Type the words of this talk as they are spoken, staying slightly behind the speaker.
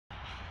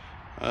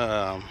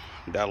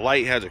That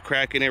light has a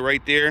crack in it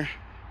right there,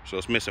 so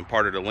it's missing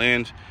part of the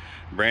lens.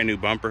 Brand new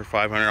bumper,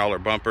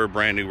 $500 bumper,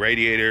 brand new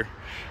radiator,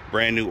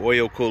 brand new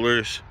oil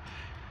coolers.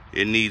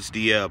 It needs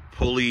the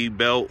pulley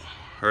belt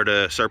or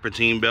the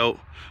serpentine belt.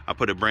 I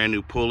put a brand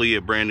new pulley,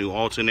 a brand new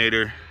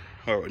alternator,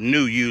 or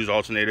new used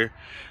alternator,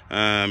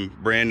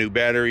 brand new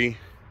battery.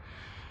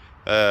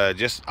 I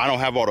don't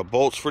have all the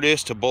bolts for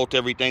this to bolt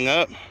everything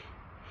up,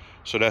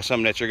 so that's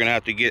something that you're gonna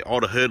have to get.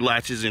 All the hood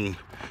latches and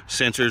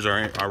sensors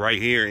are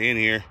right here in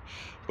here,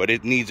 but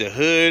it needs a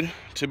hood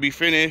to be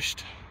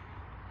finished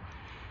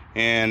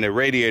and the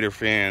radiator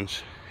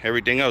fans.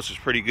 Everything else is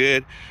pretty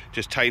good.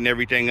 Just tighten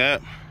everything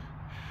up.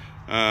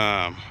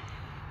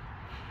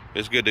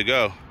 It's good to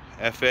go.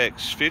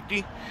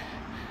 FX50.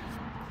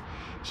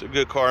 It's a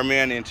good car,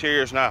 man. The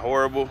interior is not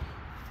horrible.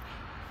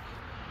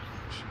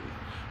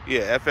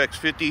 Yeah,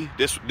 FX50.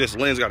 This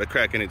lens got a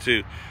crack in it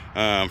too,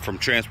 from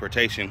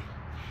transportation,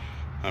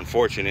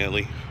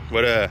 unfortunately.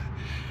 But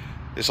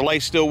this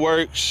light still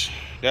works.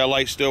 That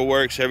light still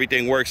works.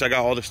 Everything works. I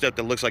got all the stuff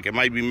that looks like it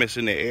might be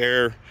missing. The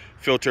air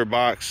filter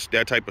box,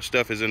 that type of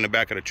stuff is in the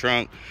back of the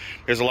trunk.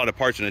 There's a lot of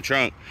parts in the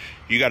trunk.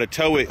 You got to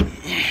tow it.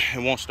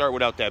 It won't start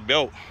without that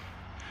belt.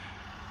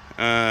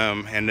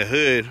 And the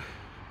hood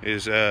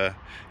is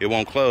it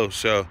won't close,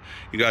 so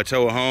you got to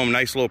tow it home.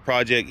 Nice little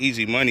project,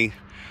 easy money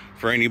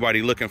for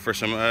anybody looking for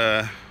some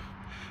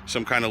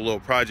kind of little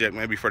project,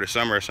 maybe for the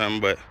summer or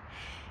something. But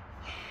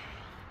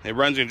it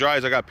runs and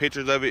drives. I got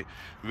pictures of it,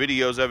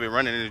 videos of it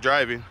running and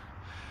driving.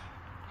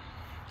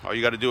 All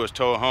you got to do is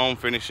tow it home,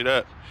 finish it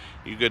up.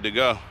 You good to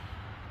go.